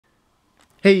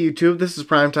Hey YouTube, this is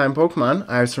Primetime Pokemon.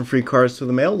 I have some free cards to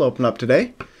the mail to open up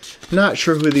today. Not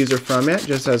sure who these are from yet,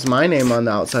 just has my name on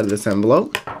the outside of this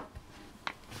envelope.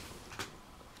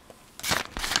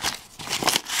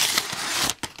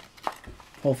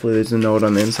 Hopefully there's a note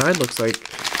on the inside. Looks like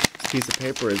this piece of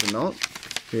paper is a note.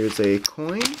 Here's a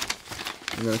coin,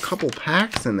 and then a couple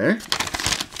packs in there.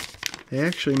 They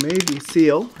actually may be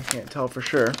sealed, I can't tell for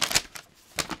sure.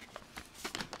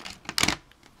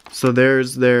 So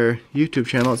there's their YouTube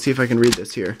channel. Let's see if I can read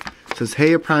this here. It says,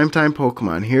 "Hey, a Primetime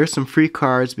Pokemon. Here's some free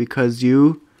cards because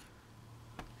you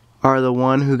are the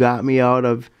one who got me out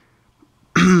of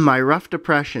my rough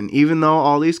depression. Even though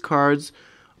all these cards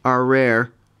are rare,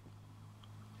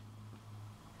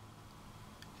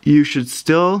 you should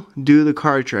still do the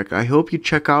card trick. I hope you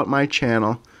check out my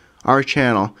channel, our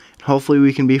channel, and hopefully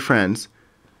we can be friends.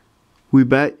 We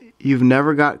bet you've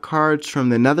never got cards from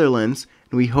the Netherlands,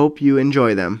 and we hope you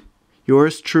enjoy them.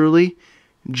 Yours truly,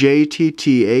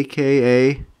 JTT,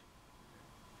 aka..."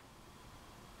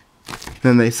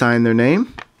 Then they sign their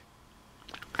name.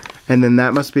 And then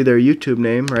that must be their YouTube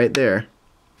name right there.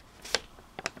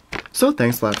 So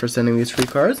thanks a lot for sending these free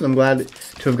cards, and I'm glad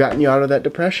to have gotten you out of that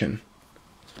depression.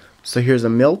 So here's a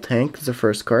Miltank as the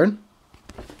first card.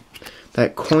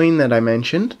 That coin that I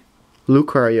mentioned,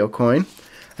 Lucario coin.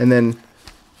 And then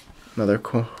another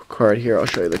card here. I'll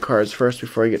show you the cards first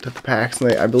before I get to the packs.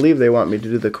 And I believe they want me to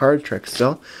do the card trick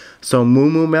still. So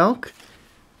Moo Milk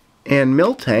and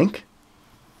Miltank.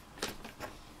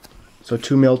 So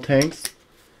two Miltanks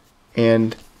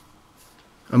and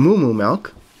a Moo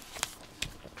Milk.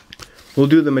 We'll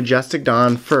do the Majestic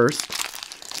Dawn first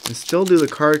and still do the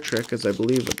card trick, as I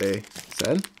believe what they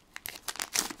said.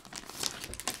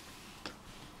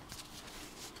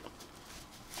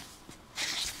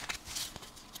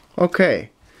 Okay,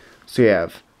 so you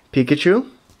have Pikachu,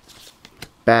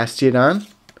 Bastiodon,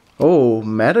 oh,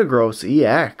 Metagross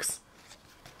EX,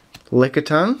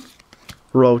 Lickitung,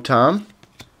 Rotom,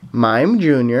 Mime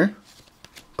Jr.,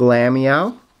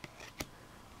 Glameow.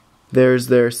 There's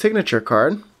their signature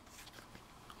card.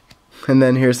 And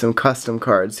then here's some custom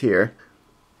cards here.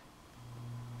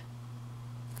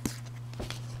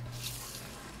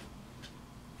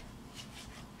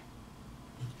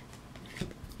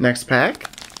 Next pack,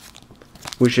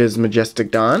 which is Majestic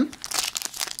Dawn.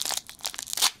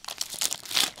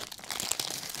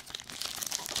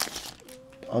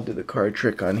 I'll do the card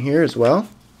trick on here as well.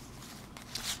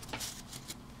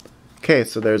 Okay,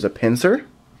 so there's a Pinsir,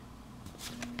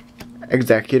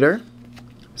 Executor,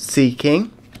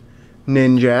 Seaking,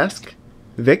 Ninjask,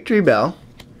 Victory Bell,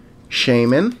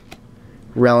 Shaman,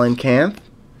 Relincanth,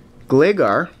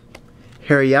 Gligar,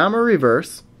 Hariyama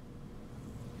Reverse,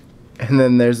 and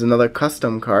then there's another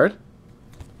custom card.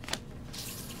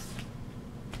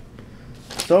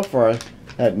 So far,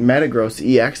 that Metagross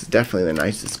EX is definitely the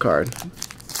nicest card.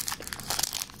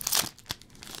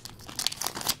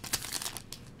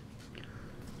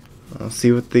 I'll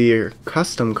see what the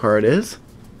custom card is.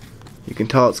 You can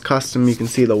tell it's custom, you can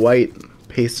see the white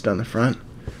pasted on the front.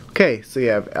 Okay, so you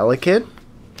have Elekid,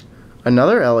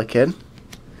 another Elekid,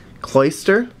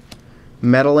 Cloyster,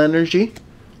 Metal Energy,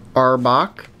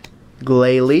 Arbok,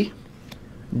 Glalie,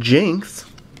 Jinx,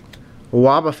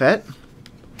 Wobbuffet,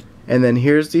 and then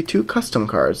here's the two custom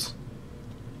cards.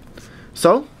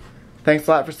 So, thanks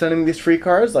a lot for sending these free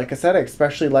cards. Like I said, I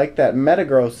especially like that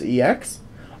Metagross EX.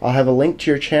 I'll have a link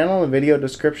to your channel in the video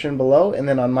description below, and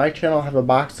then on my channel I'll have a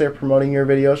box there promoting your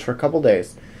videos for a couple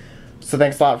days. So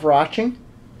thanks a lot for watching.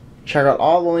 Check out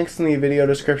all the links in the video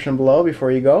description below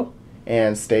before you go,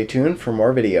 and stay tuned for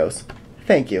more videos.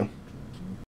 Thank you.